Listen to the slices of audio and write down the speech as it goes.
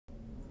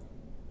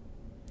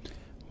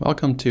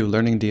Welcome to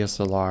Learning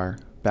DSLR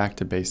Back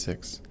to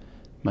Basics.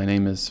 My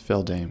name is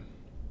Phil Dame.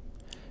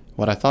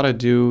 What I thought I'd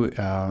do,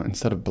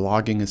 instead of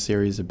blogging a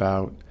series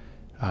about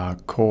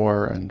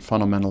core and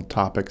fundamental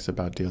topics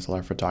about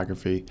DSLR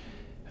photography,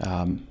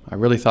 I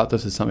really thought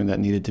this is something that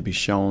needed to be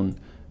shown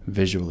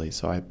visually.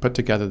 So I put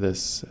together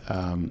this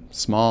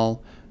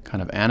small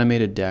kind of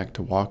animated deck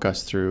to walk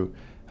us through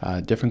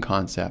different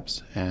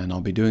concepts, and I'll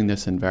be doing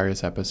this in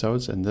various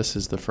episodes, and this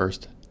is the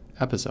first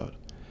episode.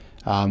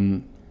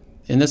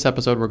 In this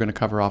episode, we're going to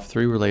cover off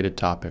three related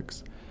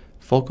topics: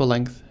 focal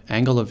length,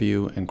 angle of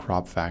view, and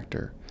crop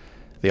factor.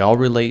 They all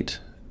relate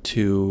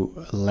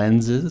to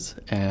lenses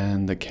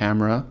and the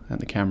camera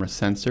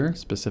sensor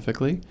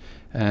specifically,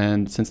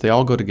 and since they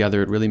all go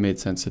together, it really made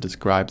sense to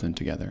describe them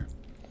together.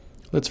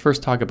 Let's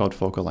first talk about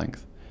focal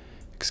length.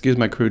 Excuse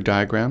my crude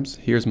diagrams.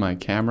 Here's my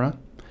camera,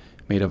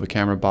 made of a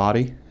camera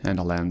body and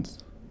a lens.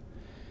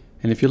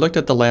 And if you looked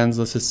at the lens,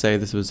 let's just say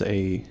this was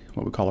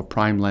what we call a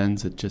prime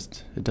lens. It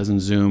doesn't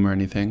zoom or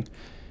anything.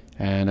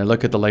 And I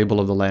look at the label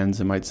of the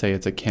lens, it might say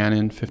it's a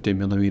Canon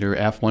 50mm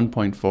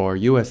f1.4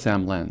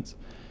 USM lens.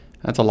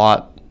 That's a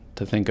lot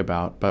to think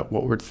about, but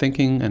what we're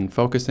thinking and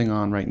focusing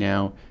on right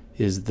now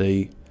is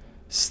the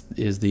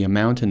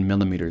amount in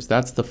millimeters.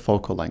 That's the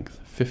focal length,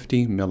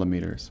 50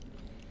 millimeters.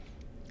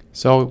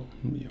 So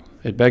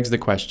it begs the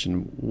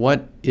question,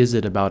 what is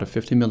it about a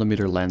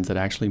 50mm lens that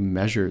actually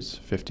measures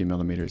 50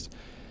 millimeters?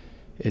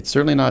 It's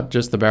certainly not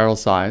just the barrel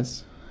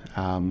size,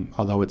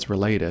 although it's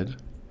related.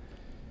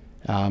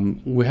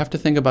 We have to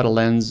think about a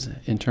lens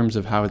in terms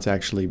of how it's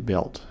actually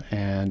built.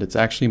 And it's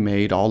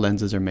actually all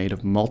lenses are made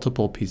of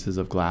multiple pieces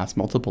of glass,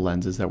 multiple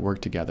lenses that work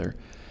together.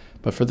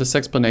 But for this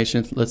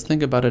explanation, let's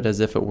think about it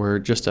as if it were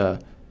just a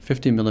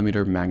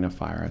 50mm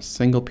magnifier, a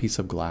single piece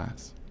of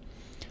glass.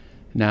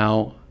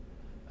 Now,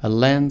 a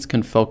lens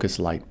can focus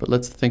light, but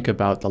let's think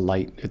about the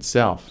light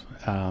itself.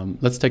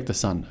 Let's take the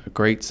sun, a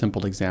great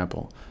simple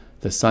example.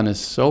 The sun is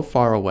so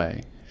far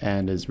away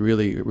and is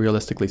really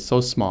realistically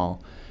so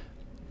small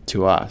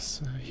to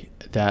us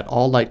that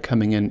all light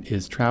coming in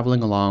is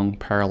traveling along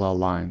parallel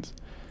lines.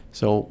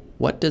 So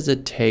what does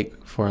it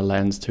take for a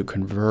lens to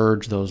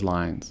converge those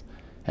lines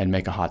and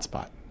make a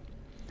hotspot?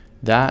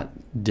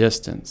 That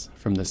distance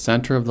from the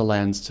center of the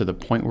lens to the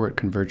point where it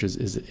converges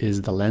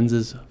is the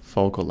lens's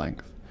focal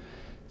length.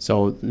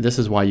 So this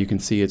is why you can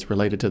see it's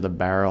related to the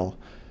barrel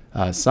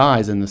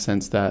size, in the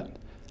sense that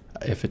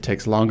if it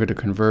takes longer to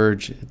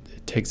converge,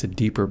 it takes a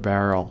deeper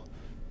barrel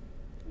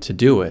to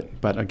do it.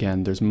 But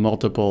again, there's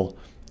multiple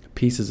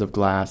pieces of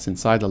glass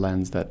inside the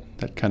lens that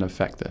can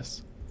affect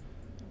this.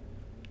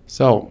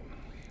 So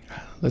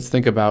let's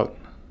think about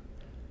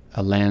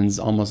a lens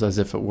almost as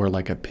if it were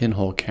like a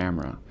pinhole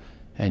camera.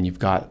 And you've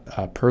got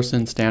a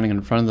person standing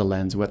in front of the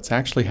lens. What's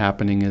actually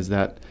happening is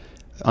that,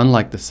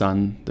 unlike the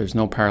sun, there's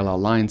no parallel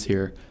lines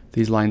here.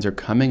 These lines are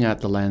coming at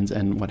the lens,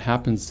 and what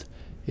happens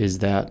is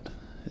that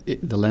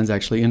the lens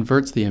actually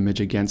inverts the image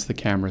against the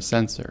camera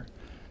sensor.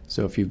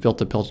 So if you've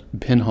built a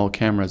pinhole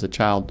camera as a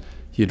child,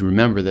 you'd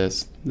remember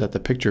this, that the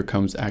picture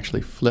comes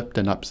actually flipped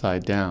and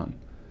upside down.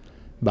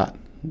 But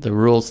the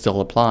rule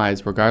still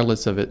applies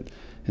regardless of it.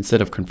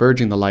 Instead of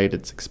converging the light,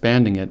 it's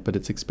expanding it, but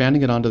it's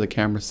expanding it onto the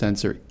camera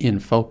sensor in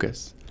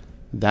focus.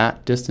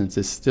 That distance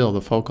is still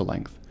the focal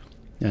length,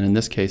 and in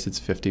this case it's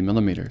 50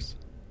 millimeters.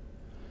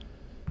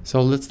 So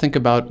let's think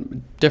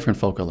about different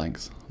focal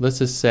lengths. Let's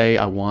just say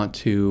I want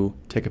to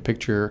take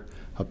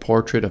a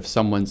portrait of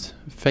someone's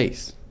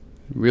face,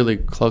 really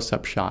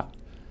close-up shot.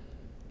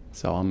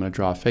 So I'm going to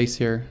draw a face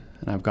here,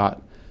 and I've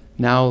got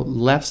now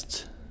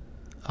less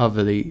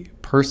of the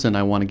person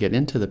I want to get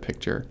into the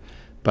picture,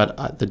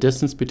 but the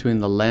distance between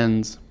the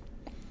lens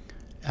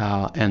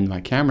and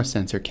my camera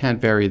sensor can't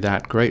vary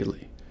that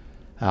greatly.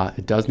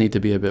 It does need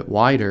to be a bit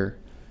wider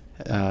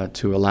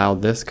to allow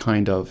this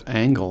kind of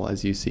angle,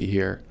 as you see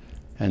here.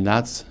 And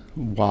that's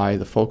why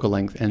the focal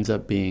length ends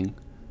up being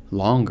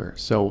longer.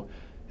 So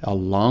a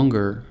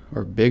longer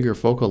or bigger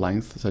focal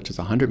length, such as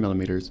 100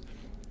 millimeters,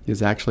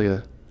 is actually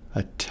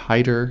a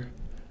tighter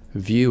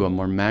view, a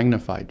more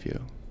magnified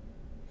view.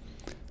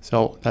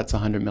 So that's a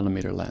 100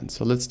 millimeter lens.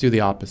 So let's do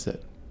the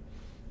opposite.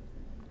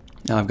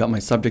 Now I've got my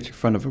subject in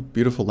front of a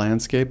beautiful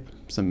landscape,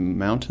 some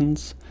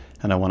mountains,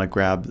 and I want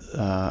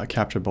to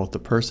capture both the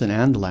person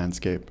and the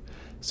landscape.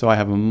 So I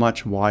have a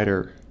much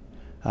wider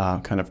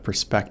kind of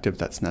perspective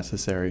that's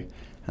necessary,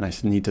 and I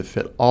need to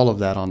fit all of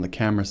that on the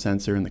camera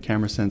sensor, and the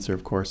camera sensor,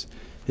 of course,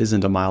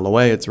 isn't a mile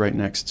away. It's right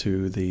next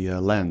to the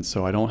lens,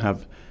 so I don't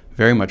have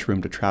very much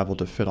room to travel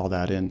to fit all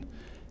that in,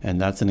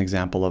 and that's an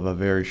example of a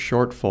very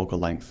short focal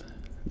length,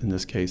 in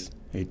this case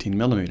 18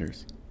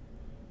 millimeters.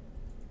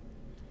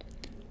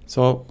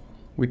 So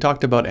we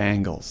talked about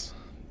angles.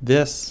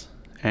 This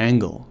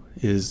angle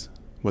is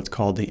what's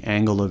called the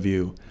angle of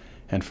view,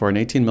 and for an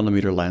 18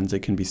 millimeter lens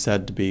it can be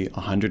said to be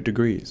 100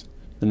 degrees.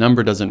 The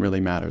number doesn't really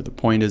matter. The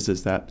point is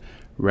that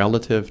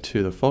relative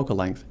to the focal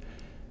length,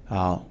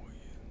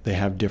 they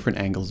have different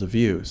angles of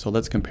view. So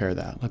let's compare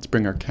that. Let's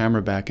bring our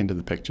camera back into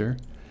the picture.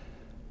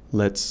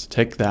 Let's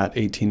take that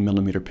 18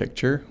 millimeter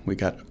picture. We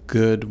got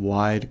good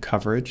wide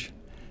coverage,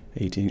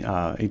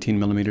 18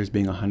 millimeters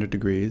being 100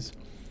 degrees.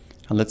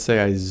 And let's say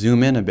I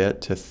zoom in a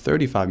bit to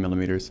 35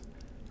 millimeters,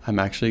 I'm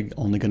actually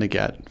only going to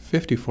get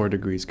 54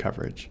 degrees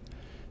coverage.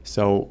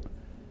 So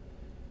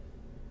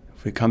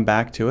if we come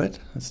back to it,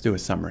 let's do a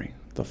summary.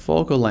 The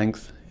focal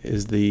length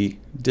is the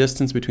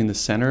distance between the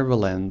center of a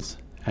lens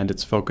and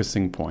its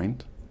focusing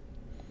point.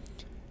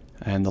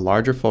 And the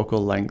larger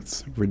focal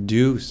lengths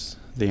reduce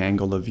the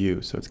angle of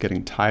view, so it's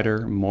getting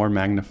tighter, more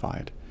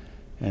magnified.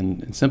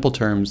 And in simple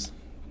terms,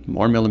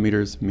 more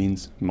millimeters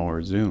means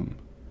more zoom.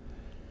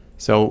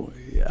 So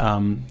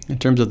in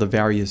terms of the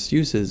various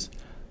uses,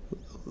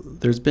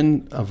 there's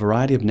been a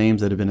variety of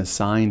names that have been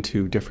assigned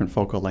to different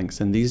focal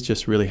lengths, and these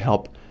just really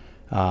help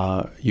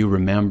you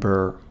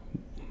remember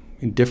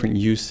different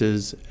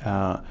uses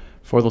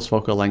for those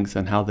focal lengths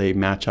and how they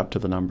match up to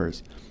the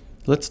numbers.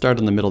 Let's start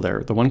in the middle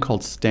there. The one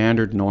called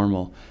standard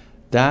normal,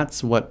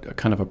 that's what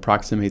kind of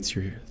approximates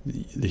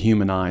the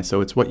human eye.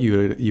 So it's what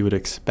you would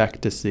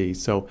expect to see.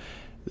 So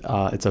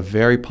it's a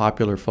very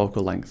popular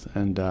focal length,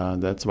 and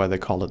that's why they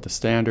call it the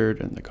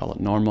standard and they call it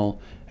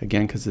normal,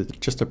 again, because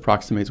it just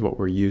approximates what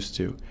we're used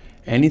to.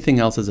 Anything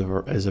else is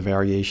a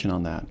variation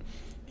on that.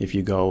 If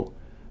you go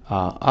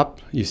up,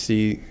 you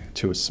see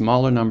to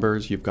smaller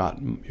numbers, you're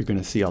going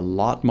to see a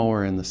lot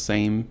more in the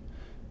same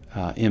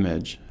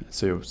image.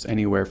 So it's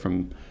anywhere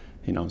from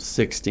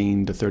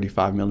 16 to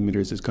 35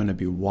 millimeters is going to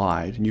be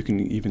wide, and you can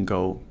even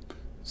go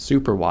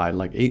super wide,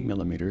 like 8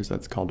 millimeters.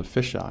 That's called a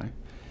fisheye.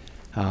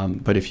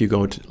 But if you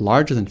go to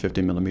larger than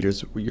 50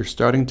 millimeters, you're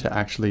starting to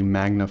actually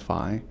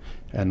magnify,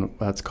 and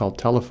that's called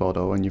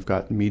telephoto. And you've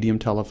got medium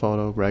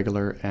telephoto,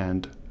 regular,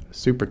 and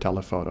super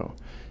telephoto.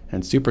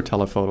 And super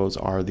telephotos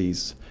are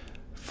these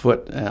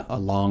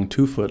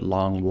 2 foot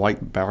long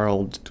white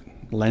barreled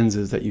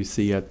lenses that you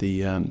see at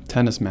the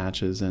tennis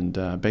matches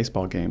and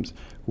baseball games,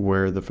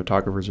 where the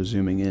photographers are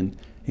zooming in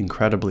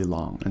incredibly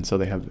long. And so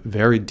they have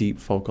very deep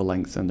focal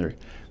lengths, and they're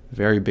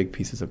very big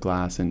pieces of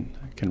glass and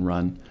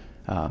can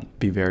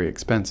be very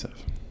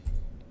expensive.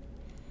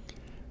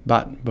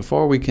 But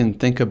before we can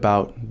think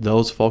about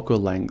those focal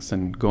lengths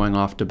and going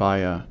off to buy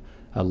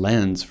a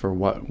lens for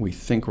what we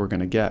think we're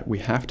going to get, we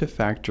have to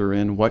factor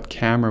in what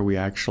camera we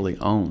actually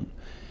own.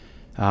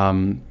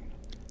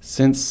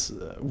 Since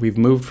we've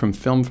moved from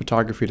film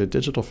photography to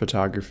digital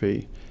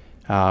photography,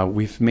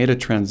 we've made a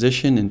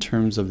transition in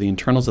terms of the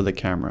internals of the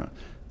camera.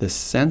 The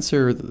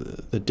sensor,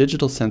 the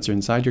digital sensor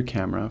inside your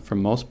camera, for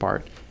most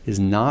part, is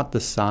not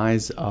the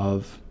size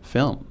of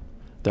film.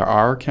 There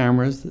are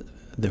cameras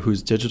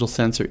whose digital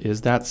sensor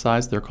is that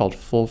size. They're called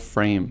full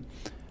frame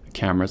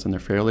cameras, and they're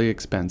fairly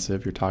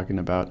expensive. You're talking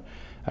about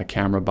a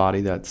camera body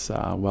that's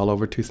well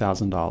over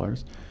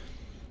 $2,000.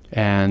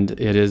 And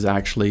it is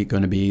actually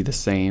going to be the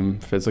same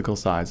physical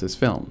size as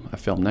film, a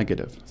film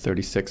negative,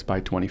 36 by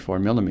 24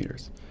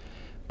 millimeters.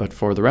 But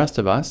for the rest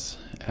of us,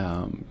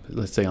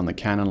 let's say on the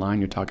Canon line,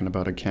 you're talking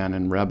about a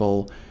Canon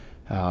Rebel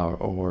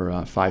or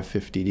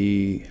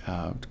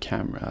 550D,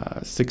 camera,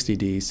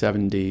 60D,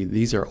 7D.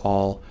 These are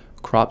all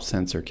crop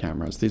sensor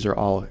cameras. These are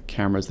all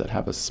cameras that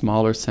have a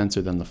smaller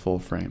sensor than the full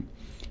frame.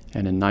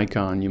 And in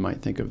Nikon, you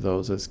might think of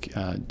those as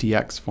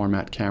DX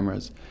format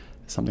cameras,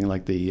 something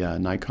like the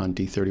Nikon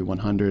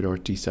D3100 or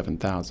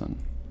D7000.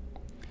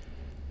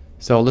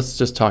 So let's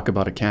just talk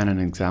about a Canon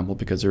example,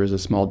 because there is a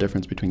small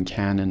difference between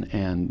Canon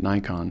and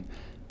Nikon.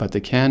 But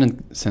the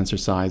Canon sensor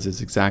size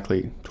is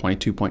exactly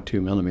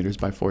 22.2 millimeters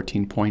by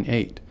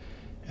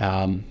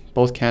 14.8.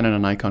 Both Canon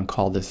and Nikon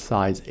call this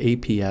size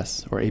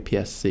APS or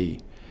APS-C.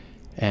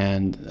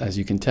 And as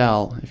you can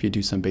tell, if you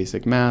do some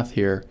basic math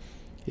here,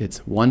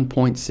 it's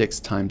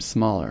 1.6 times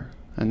smaller.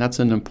 And that's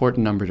an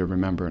important number to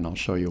remember, and I'll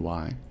show you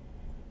why.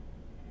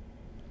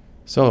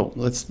 So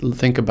let's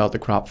think about the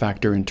crop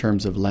factor in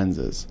terms of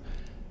lenses.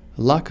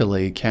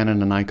 Luckily,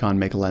 Canon and Nikon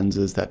make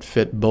lenses that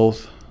fit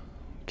both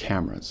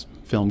cameras,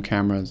 film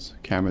cameras,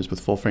 cameras with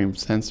full frame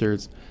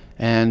sensors,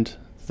 and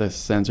the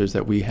sensors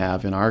that we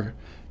have in our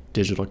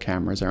digital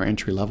cameras, our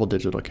entry-level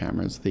digital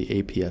cameras, the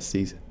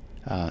APS-C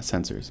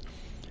sensors.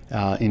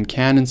 In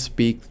Canon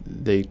speak,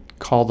 they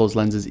call those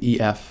lenses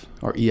EF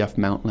or EF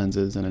mount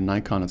lenses, and in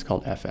Nikon it's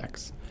called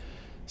FX.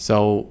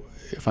 So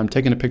if I'm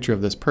taking a picture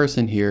of this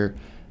person here,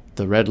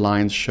 the red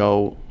lines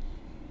show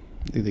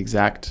the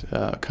exact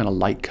kind of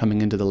light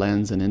coming into the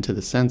lens and into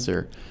the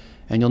sensor,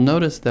 and you'll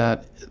notice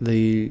that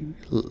the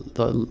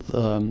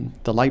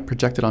light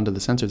projected onto the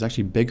sensor is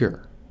actually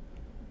bigger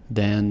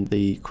than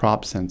the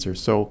crop sensor.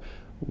 So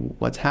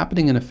what's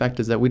happening in effect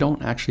is that we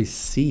don't actually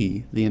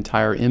see the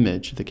entire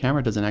image. The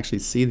camera doesn't actually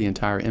see the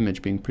entire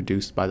image being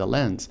produced by the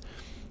lens.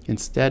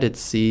 Instead, it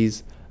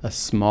sees a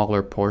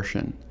smaller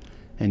portion.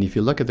 And if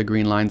you look at the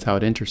green lines, how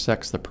it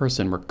intersects the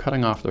person, we're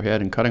cutting off their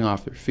head and cutting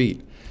off their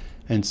feet.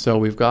 And so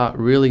we've got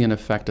really, in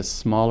effect, a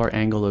smaller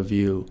angle of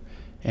view,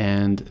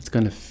 and it's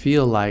going to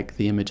feel like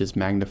the image is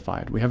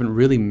magnified. We haven't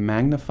really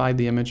magnified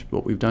the image.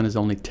 What we've done is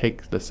only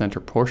take the center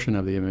portion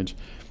of the image,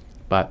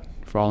 but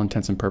for all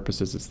intents and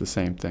purposes, it's the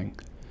same thing.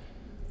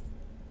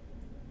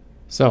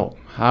 So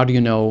how do you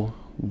know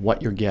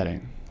what you're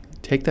getting?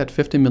 Take that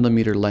 50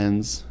 millimeter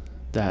lens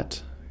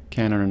that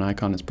Canon or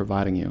Nikon is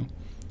providing you.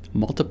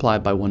 multiply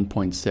by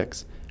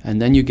 1.6,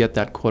 and then you get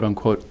that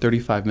quote-unquote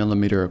 35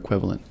 millimeter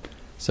equivalent.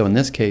 So in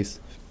this case,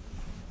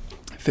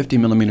 50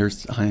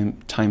 millimeters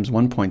times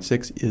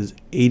 1.6 is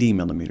 80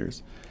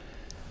 millimeters.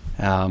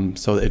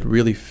 So it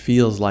really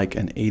feels like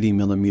an 80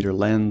 millimeter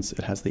lens.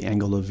 It has the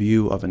angle of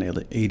view of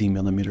an 80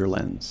 millimeter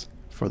lens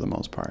for the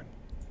most part.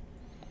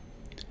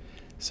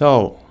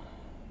 So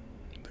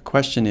the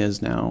question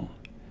is now,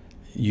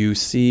 you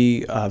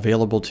see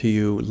available to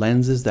you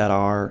lenses that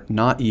are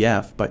not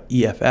EF but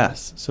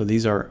EFS. So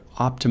these are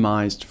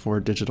optimized for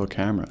digital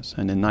cameras.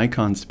 And in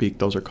Nikon speak,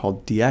 those are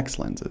called DX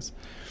lenses.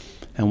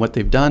 And what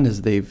they've done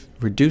is they've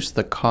reduced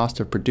the cost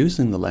of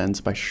producing the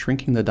lens by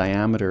shrinking the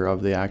diameter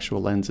of the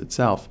actual lens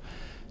itself.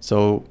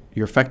 So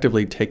you're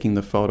effectively taking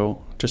the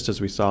photo, just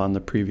as we saw in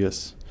the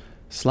previous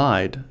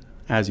slide,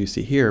 as you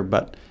see here,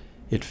 but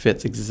it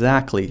fits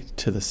exactly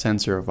to the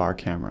sensor of our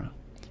camera.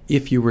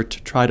 If you were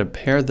to try to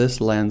pair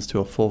this lens to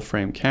a full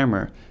frame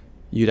camera,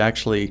 you'd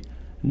actually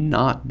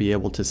not be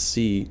able to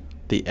see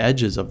the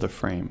edges of the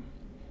frame.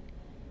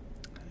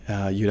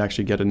 You'd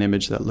actually get an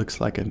image that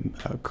looks like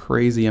a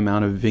crazy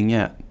amount of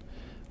vignette.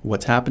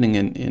 What's happening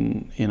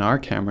in our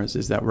cameras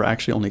is that we're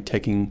actually only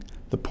taking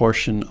the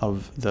portion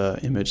of the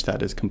image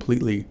that is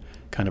completely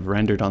kind of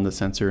rendered on the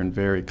sensor and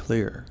very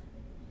clear.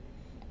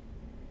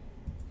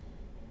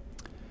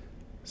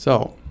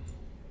 So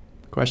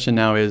the question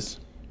now is,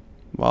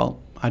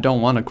 well, I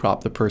don't want to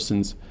crop the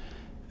person's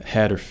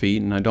head or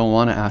feet, and I don't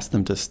want to ask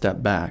them to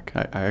step back.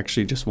 I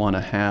actually just want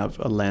to have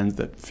a lens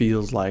that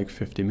feels like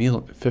 50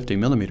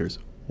 millimeters.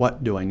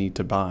 What do I need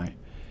to buy?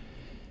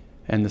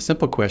 And the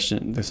simple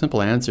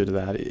answer to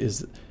that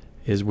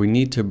is we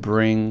need to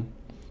bring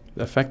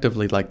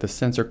effectively like the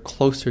sensor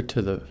closer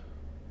to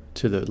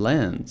the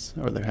lens,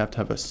 or they have to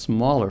have a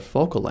smaller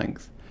focal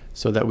length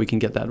so that we can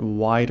get that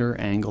wider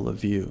angle of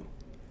view.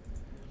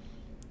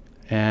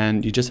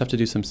 And you just have to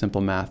do some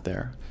simple math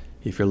there.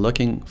 If you're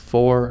looking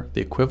for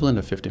the equivalent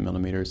of 50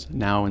 millimeters,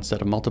 now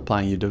instead of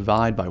multiplying, you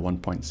divide by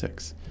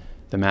 1.6.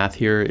 The math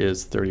here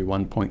is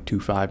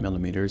 31.25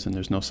 millimeters, and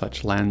there's no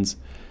such lens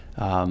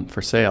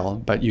for sale,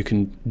 but you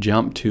can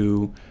jump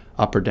to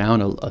up or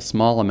down a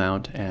small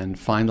amount and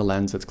find the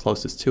lens that's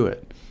closest to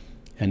it.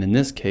 And in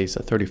this case,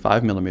 a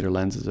 35 millimeter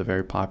lens is a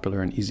very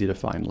popular and easy to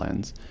find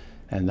lens,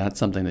 and that's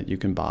something that you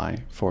can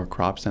buy for a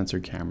crop sensor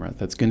camera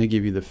that's going to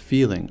give you the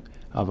feeling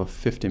of a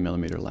 50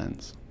 millimeter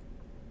lens.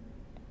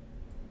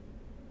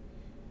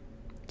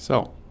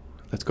 So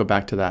let's go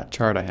back to that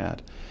chart I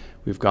had.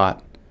 We've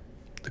got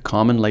the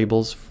common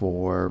labels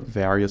for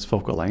various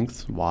focal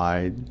lengths,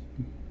 wide,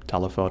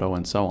 telephoto,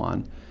 and so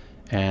on.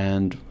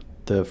 And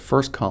the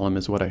first column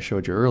is what I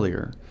showed you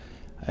earlier.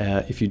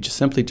 If you just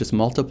simply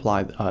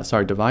divide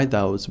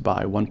those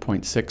by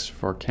 1.6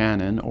 for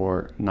Canon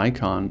or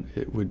Nikon,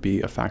 it would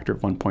be a factor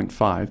of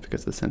 1.5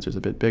 because the sensor is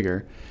a bit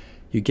bigger.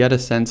 You get a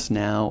sense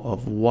now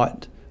of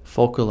what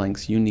focal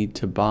lengths you need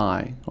to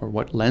buy, or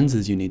what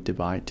lenses you need to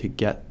buy to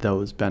get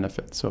those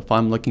benefits. So if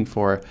I'm looking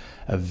for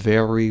a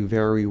very,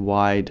 very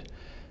wide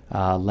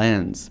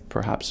lens,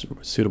 perhaps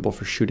suitable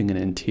for shooting an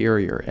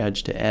interior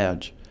edge to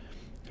edge,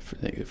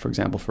 for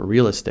example for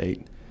real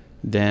estate,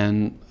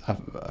 then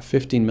a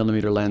 15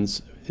 millimeter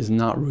lens is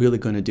not really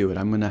going to do it.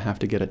 I'm going to have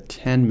to get a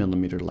 10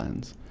 millimeter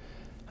lens.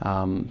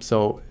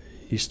 So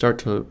you start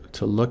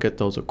to look at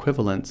those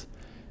equivalents,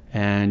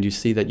 and you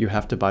see that you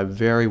have to buy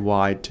very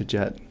wide to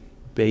get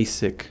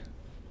basic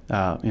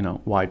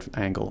wide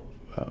angle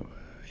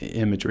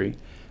imagery.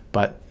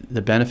 But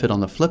the benefit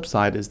on the flip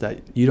side is that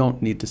you don't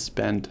need to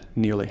spend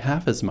nearly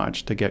half as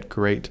much to get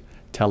great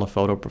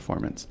telephoto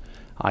performance.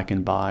 I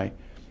can buy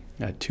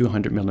a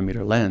 200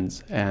 millimeter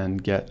lens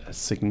and get a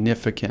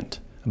significant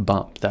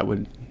bump that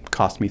would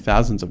cost me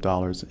thousands of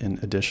dollars in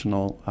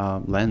additional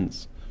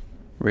lens,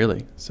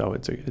 really. So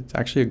it's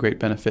actually a great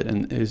benefit,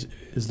 and is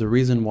the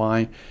reason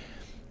why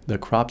the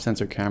crop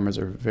sensor cameras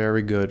are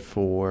very good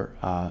for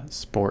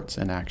sports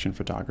and action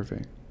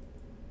photography.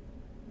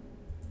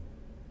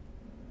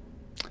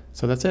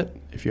 So that's it.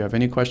 If you have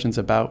any questions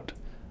about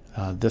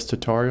this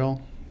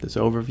tutorial, this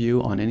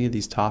overview on any of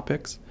these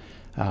topics,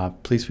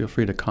 please feel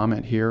free to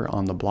comment here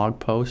on the blog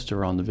post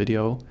or on the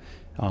video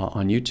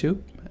on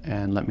YouTube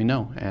and let me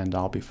know. And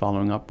I'll be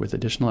following up with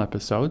additional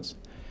episodes.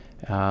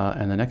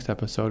 And the next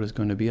episode is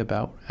going to be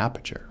about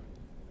aperture.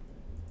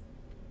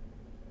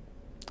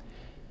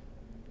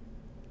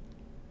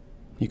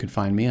 You can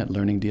find me at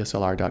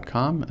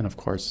learningdslr.com, and of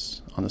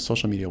course on the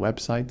social media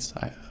websites.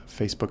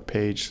 Facebook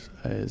page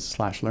is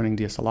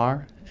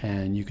 /learningdslr,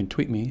 and you can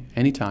tweet me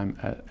anytime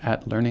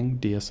at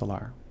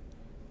learningdslr.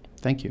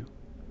 Thank you.